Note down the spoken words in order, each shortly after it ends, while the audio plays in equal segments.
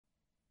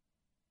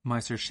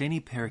Maaser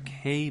Sheini Perek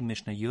Hey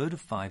Mishnah Yud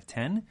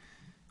 510.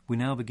 We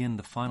now begin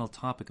the final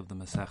topic of the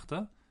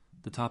Masechta,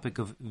 the topic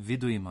of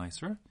Vidui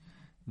Maaser,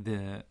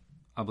 the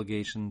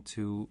obligation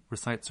to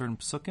recite certain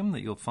psukim that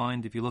you'll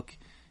find if you look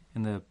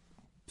in the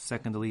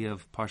second aliyah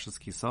of Parshas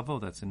Kisavo,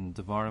 that's in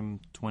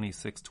Devarim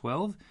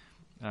 26:12,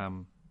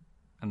 and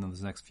then there's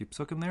the next few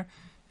psukim there.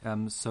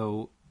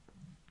 So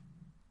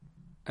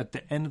at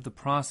the end of the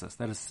process,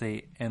 that is to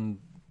say,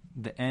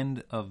 the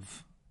end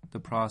of the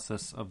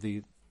process of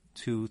the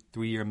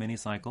 2-3 year mini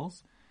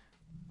cycles,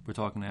 we're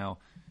talking now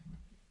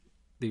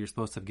that you're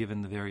supposed to have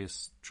given the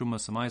various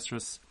Trumas and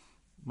Maasros,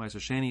 Maaser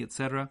Sheini,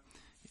 etc.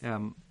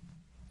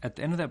 At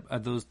the end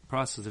of those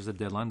processes, there's a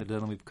deadline. The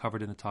deadline we've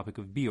covered in the topic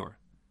of Biur,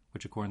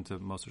 which according to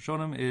most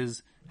Rishonim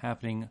is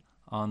happening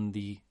on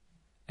the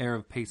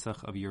Erev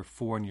Pesach of year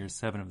 4 and year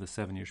 7 of the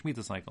 7-year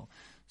Shemitah cycle.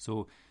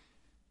 So,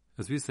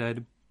 as we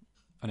said,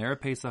 on Erev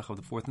Pesach of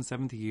the 4th and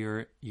 7th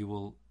year, you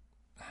will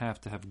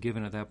have to have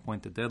given at that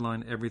point the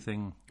deadline,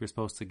 everything you're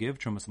supposed to give,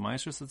 Trumas and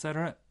Maasros,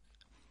 etc.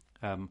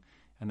 And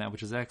that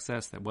which is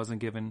excess, that wasn't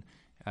given,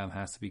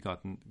 has to be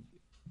gotten,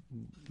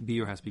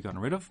 Biur has to be gotten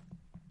rid of.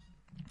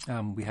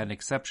 We had an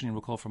exception, you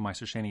recall, from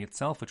Maaser Sheini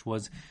itself, which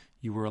was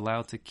you were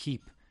allowed to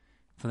keep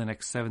for the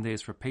next 7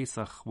 days for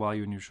Pesach while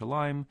you're in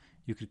Yerushalayim.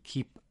 You could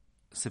keep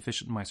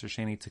sufficient Maaser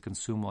Sheini to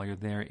consume while you're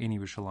there in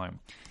Yerushalayim.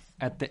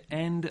 At the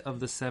end of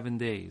the 7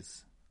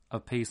 days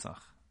of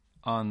Pesach,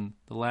 on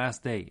the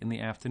last day in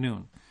the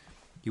afternoon,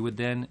 you would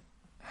then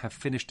have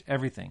finished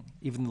everything.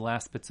 Even the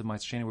last bits of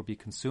Maaser Sheini would be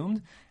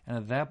consumed. And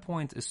at that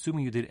point,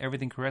 assuming you did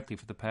everything correctly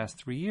for the past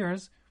 3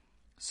 years,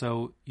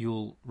 so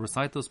you'll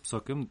recite those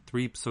psukim,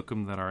 3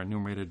 psukim that are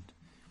enumerated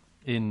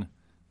in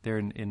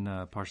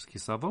Parshas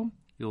Kisavo.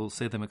 You'll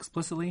say them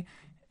explicitly,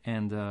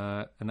 and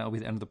that will be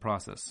the end of the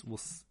process.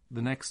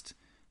 The next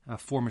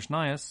 4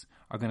 Mishnayos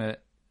are going to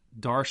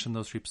darshan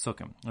those 3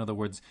 psukim. In other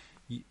words,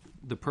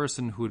 the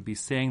person who would be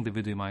saying the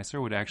Vidui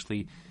Maaser would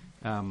actually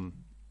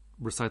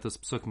recite those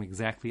psukim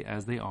exactly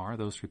as they are,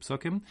 those 3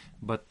 psukim.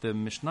 But the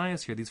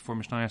Mishnayos here, these 4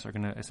 Mishnayos, are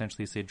going to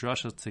essentially say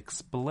drashas to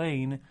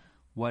explain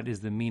what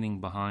is the meaning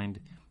behind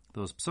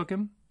those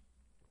psukim.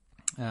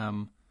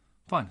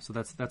 Fine, so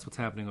that's what's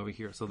happening over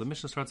here. So the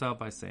Mishnah starts out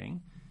by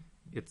saying,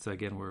 it's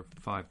again, we're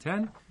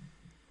 5:10.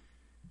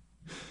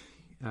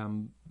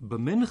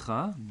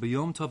 B'mincha,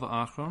 b'yom tov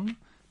ha'achron,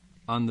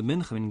 on the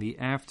mincha, in the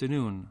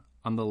afternoon,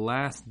 on the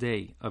last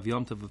day of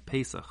Yom Tov of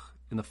Pesach,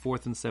 in the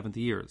 4th and 7th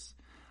years,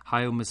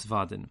 hayo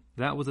misvadin.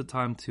 That was the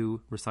time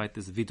to recite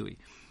this vidui.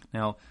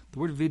 Now, the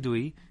word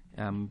vidui,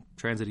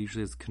 translated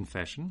usually as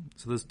confession.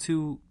 So there's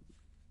 2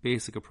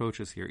 basic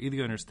approaches here. Either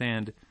you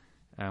understand,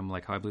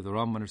 like how I believe the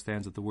Rambam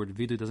understands, that the word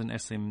vidui doesn't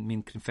necessarily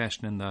mean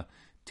confession in the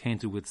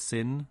tainted with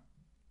sin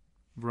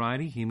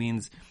variety. He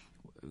means,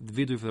 the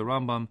vidui for the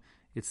Rambam,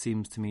 it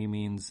seems to me,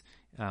 means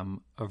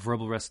a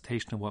verbal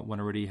recitation of what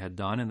one already had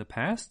done in the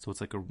past. So it's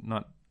like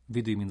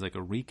vidui means like a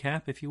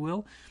recap, if you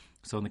will.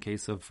 So in the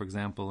case of, for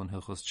example, in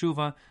Hilchos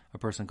Tshuva, a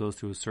person goes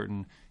through a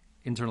certain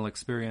internal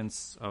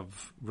experience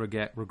of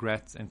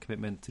regret and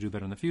commitment to do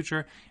better in the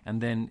future, and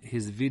then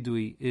his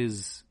vidui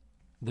is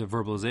the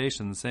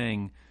verbalization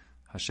saying,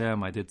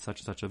 Hashem, I did such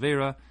and such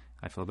avera,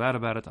 I feel bad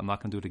about it, I'm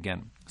not going to do it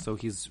again. So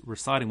he's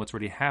reciting what's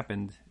already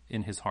happened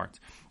in his heart.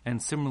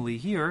 And similarly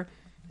here,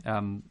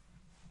 the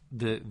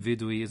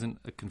vidui isn't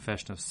a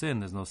confession of sin.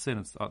 There's no sin.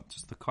 It's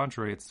just the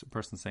contrary. It's a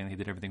person saying he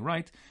did everything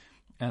right.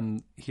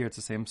 And here it's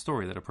the same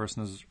story, that a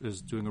person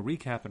is doing a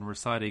recap and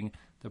reciting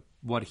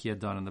what he had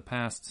done in the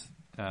past,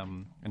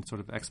 and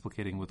sort of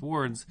explicating with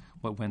words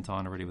what went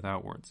on already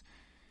without words.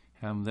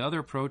 The other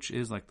approach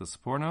is like the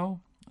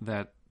Sporno,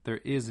 that there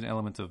is an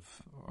element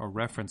of a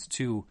reference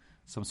to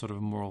some sort of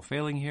a moral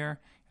failing here,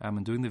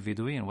 in doing the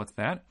vidui. And what's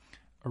that?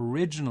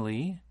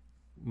 Originally,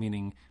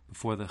 meaning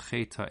before the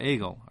Chet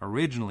HaEgel,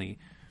 originally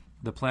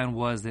the plan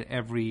was that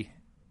every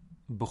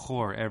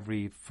Bechor,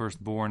 every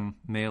firstborn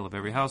male of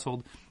every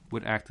household,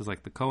 would act as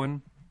like the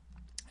Kohen,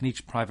 and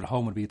each private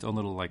home would be its own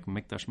little like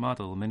Mikdash Mat,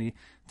 a little mini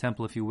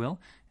temple, if you will,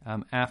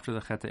 after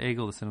the Chet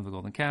HaEgel, the sin of the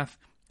golden calf.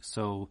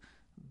 So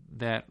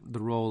that the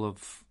role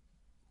of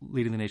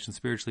leading the nation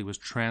spiritually was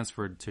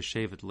transferred to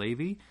Shevet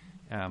Levi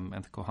and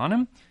the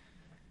Kohanim,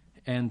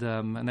 and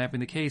that being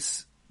the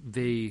case,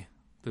 the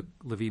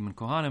Levim and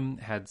Kohanim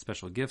had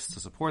special gifts to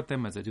support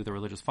them as they do their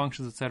religious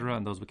functions, etc.,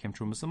 and those became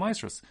Trumas and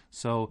Maasros.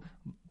 So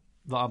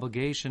the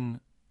obligation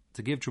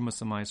to give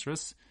Trumas and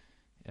Maasros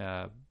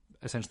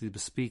essentially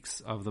bespeaks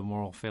of the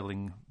moral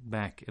failing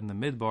back in the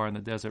Midbar, in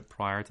the desert,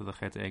 prior to the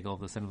Chet HaEgel,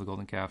 the sin of the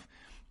golden calf.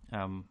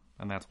 And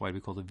that's why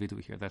we call it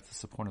vidui here. That's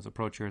the Seporna's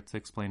approach here, to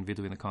explain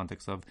vidui in the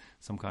context of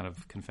some kind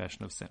of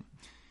confession of sin.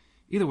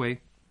 Either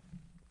way,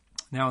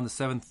 now on the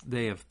 7th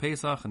day of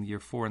Pesach, in year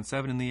 4 and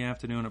 7 in the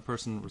afternoon, a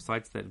person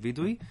recites that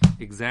vidui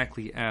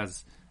exactly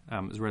as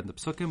is read in the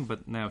psukim,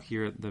 but now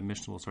here the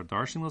Mishnah will start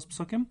darshing those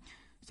psukim,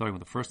 starting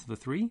with the first of the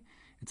 3.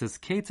 It says,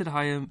 Ketzad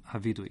hayam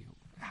havidui.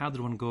 How did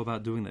one go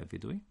about doing that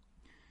vidui?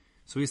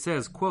 So he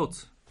says,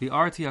 quote,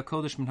 V'arti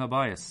hakodesh min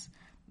habayis.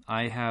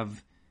 I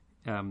have,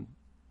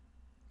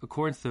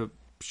 according to the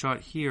shot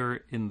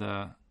here in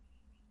the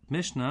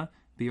Mishnah,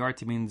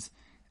 BRT means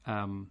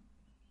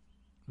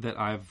that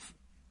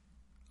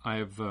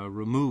I've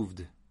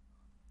removed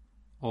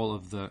all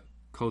of the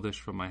Kodesh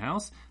from my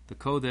house. The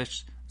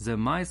Kodesh, ze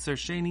Maaser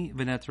Sheini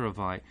v'net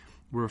Ravai.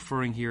 We're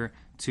referring here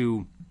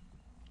to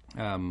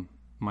Maaser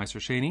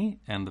Sheini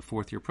and the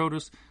fourth year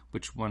produce,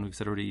 which one we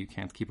said already you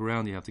can't keep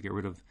around. You have to get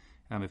rid of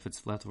if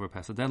it's left over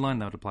past the deadline.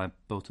 That would apply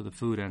both to the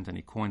food and to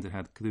any coins that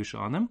had Kedusha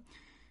on them.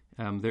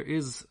 There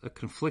is a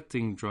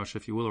conflicting drasha,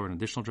 if you will, or an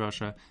additional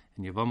drasha,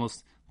 and you've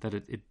almost that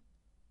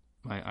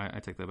I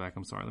take that back.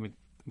 I'm sorry. I'm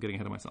getting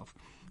ahead of myself.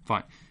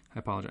 Fine. I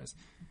apologize.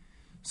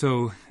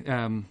 So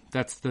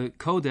that's the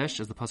Kodesh,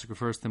 as the pasuk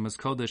refers to them as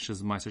Kodesh,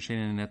 as Maaser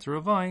Sheini and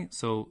Neter Ravai.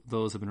 So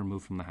those have been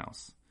removed from the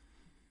house.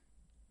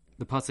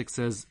 The pasuk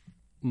says,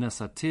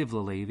 Nasativ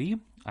LaLevi,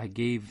 I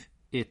gave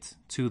it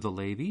to the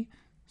Levi.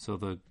 So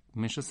the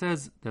Mishnah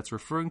says that's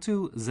referring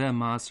to Ze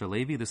Maaser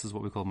Levi. This is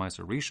what we call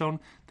Maaser Rishon,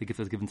 the gift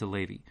that's given to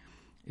Levi.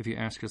 If you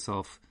ask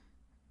yourself,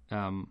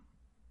 fine,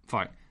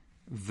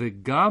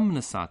 V'gam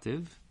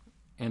Nasativ,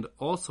 and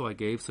also I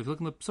gave. So if you look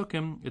in the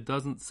psukim, it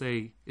doesn't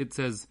say. It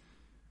says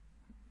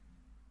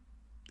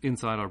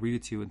inside. I'll read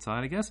it to you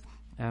inside, I guess.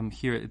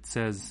 Here it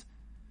says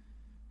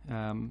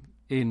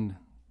in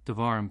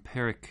Devarim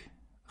Perik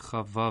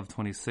Chavav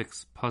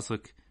 26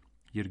 pasuk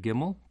Yud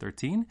Gimel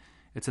 13.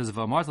 It says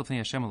V'amart l'fnei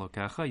Hashem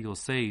Elokecha. You'll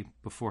say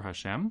before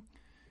Hashem,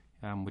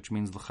 which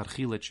means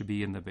l'charchila it should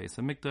be in the Beis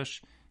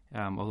Hamikdash.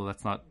 Although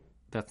that's not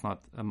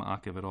a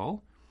ma'akev at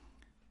all.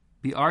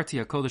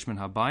 Bi'arti HaKodesh min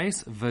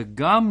habayis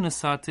v'gam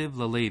nesativ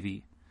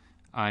lalevi.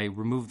 I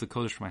removed the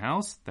Kodesh from my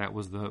house. That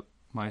was the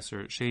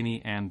Maaser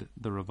Sheini and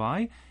the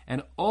Ravai.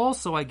 And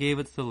also I gave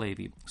it to the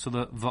Levi. So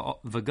the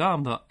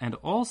v'gam, and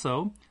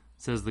also,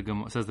 says the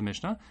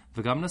Mishnah,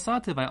 v'gam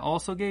nesativ, I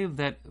also gave.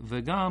 That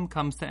v'gam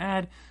comes to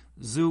add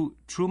zu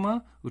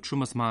truma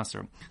utrumas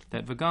maaser.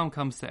 That v'gam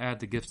comes to add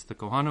the gifts to the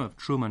Kohanim of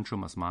truma and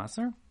trumas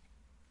maaser.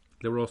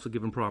 They were also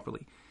given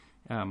properly.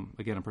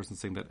 Again, a person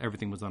saying that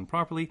everything was done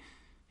properly.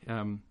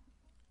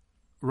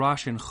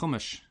 Rashi and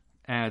Chumash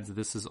adds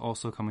this is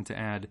also coming to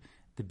add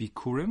the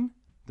Bikurim.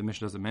 The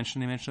Mishnah doesn't mention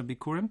the mention of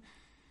Bikurim.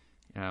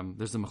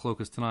 There's a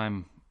machlokas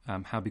tanaim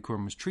how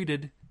Bikurim is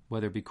treated,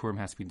 whether Bikurim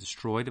has to be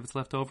destroyed if it's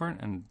left over,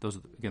 and those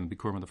again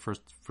Bikurim are the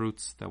first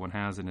fruits that one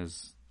has of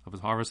his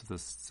harvest of the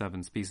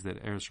 7 species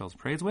that Eretz Yisrael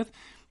prays with.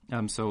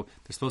 So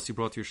they're supposed to be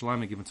brought to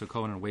Yerushalayim and given to a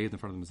Kohen and waved in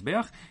front of the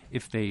Mizbeach.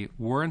 If they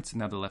weren't,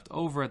 now they're left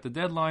over at the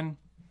deadline,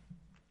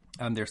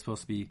 they're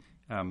supposed to be,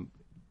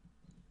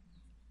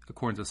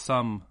 according to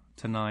some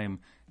Tanaim,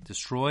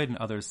 destroyed, and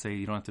others say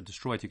you don't have to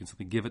destroy it, you can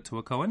simply give it to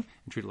a Kohen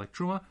and treat it like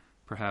Truma.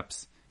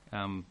 Perhaps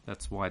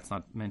that's why it's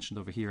not mentioned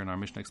over here in our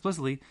Mishnah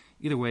explicitly.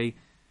 Either way,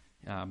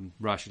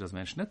 Rashi does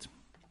mention it.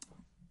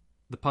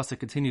 The pasuk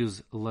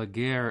continues,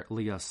 Lager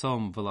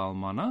liyasom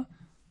v'lalmana.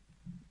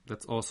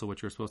 That's also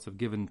what you're supposed to have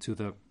given to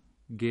the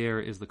ger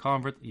is the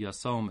convert,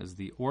 yasom is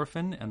the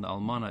orphan, and the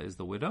almana is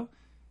the widow.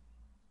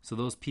 So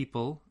those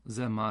people,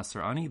 ze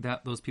Maaser Ani,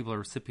 those people are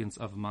recipients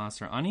of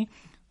Maaser Ani,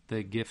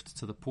 the gift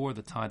to the poor,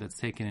 the tithe that's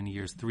taken in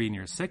years 3 and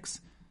year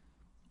 6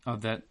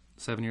 of that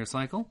 7-year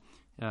cycle.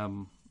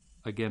 Again,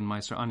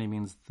 Maaser Ani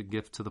means the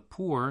gift to the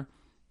poor,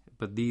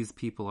 but these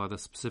people are the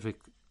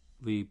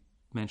specifically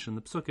mentioned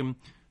in the psukim,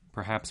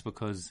 perhaps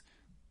because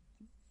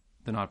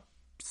they're not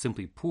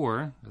simply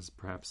poor, as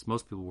perhaps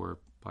most people were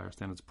by our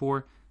standards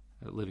poor,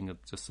 living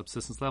at just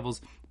subsistence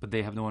levels, but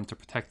they have no one to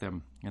protect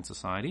them in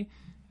society.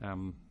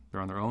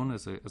 They're on their own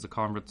as a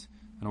convert,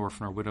 an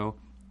orphan or widow,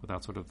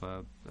 without sort of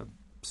a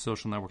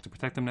social network to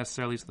protect them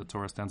necessarily, so the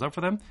Torah stands up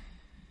for them.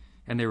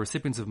 And they're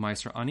recipients of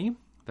Maaser Ani,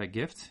 that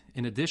gift.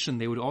 In addition,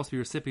 they would also be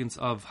recipients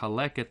of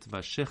Haleket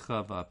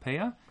Vashicha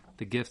Vapeya,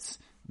 the gifts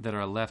that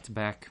are left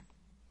back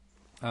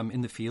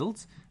in the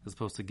fields, as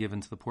opposed to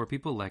given to the poor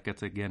people.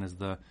 Leket, again, is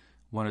the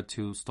 1 or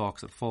 2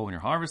 stalks that fall when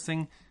you're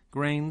harvesting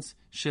grains.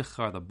 Shich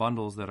are the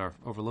bundles that are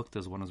overlooked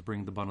as one is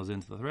bringing the bundles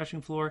into the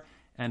threshing floor.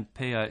 And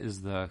Peya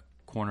is the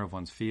corner of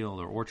one's field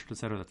or orchard,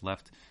 etc., that's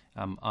left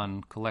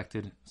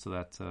uncollected so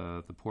that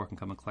the poor can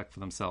come and collect for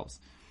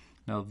themselves.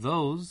 Now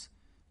those,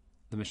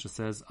 the Mishnah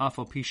says,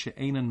 Afal Pisha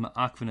Einan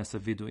Ma'akvenes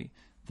Avidui.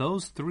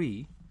 Those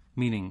 3,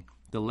 meaning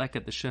the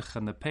Leket, the Shich,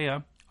 and the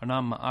Peya, are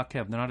not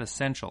ma'akev, they're not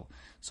essential.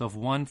 So if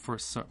one, for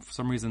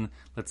some reason,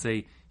 let's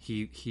say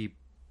he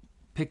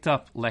picked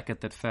up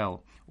leket that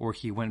fell, or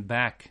he went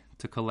back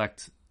to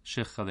collect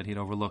shicha that he'd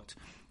overlooked,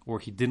 or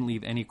he didn't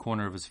leave any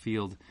corner of his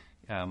field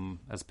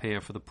as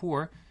payer for the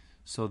poor,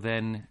 so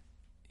then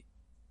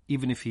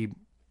even if he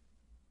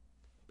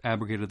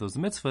abrogated those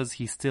mitzvahs,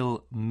 he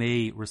still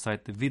may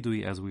recite the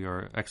vidui as we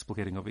are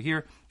explicating over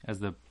here, as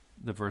the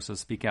verses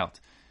speak out.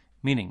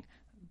 Meaning,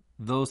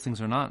 those things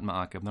are not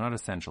ma'akev, they're not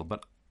essential,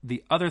 but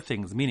the other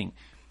things, meaning,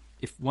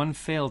 if one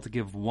failed to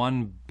give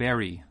 1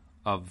 berry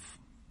of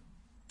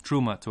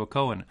truma to a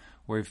Kohen,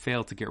 or he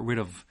failed to get rid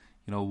of,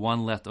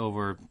 1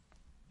 leftover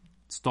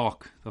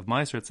stalk of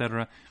Maaser,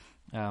 etc.,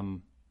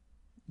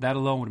 that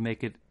alone would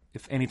make it,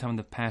 if any time in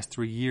the past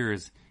 3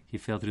 years he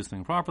failed to do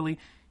something properly,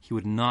 he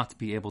would not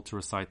be able to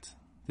recite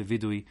the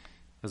vidui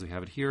as we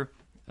have it here.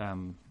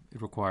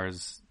 It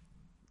requires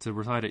to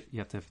recite it, you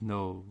have to have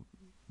no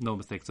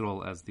mistakes at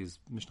all, as these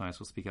Mishnayos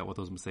will speak out what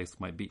those mistakes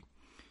might be.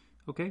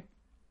 Okay?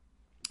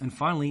 And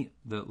finally,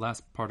 the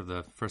last part of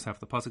the first half of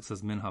the pasuk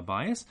says, Min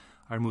habayis,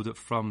 I removed it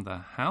from the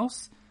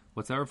house.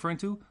 What's that referring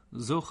to?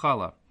 Zo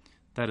chala.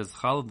 That is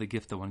chala, the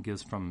gift that one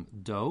gives from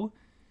dough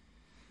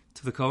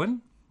to the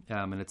Kohen.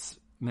 And it's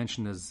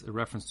mentioned as a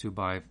reference to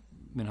by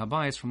Min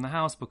habayis, from the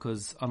house,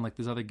 because unlike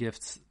these other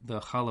gifts, the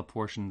challah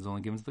portion is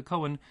only given to the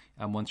Kohen,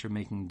 and once you're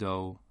making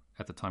dough,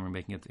 at the time you're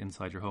making it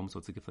inside your home, so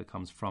it's a gift that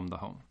comes from the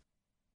home.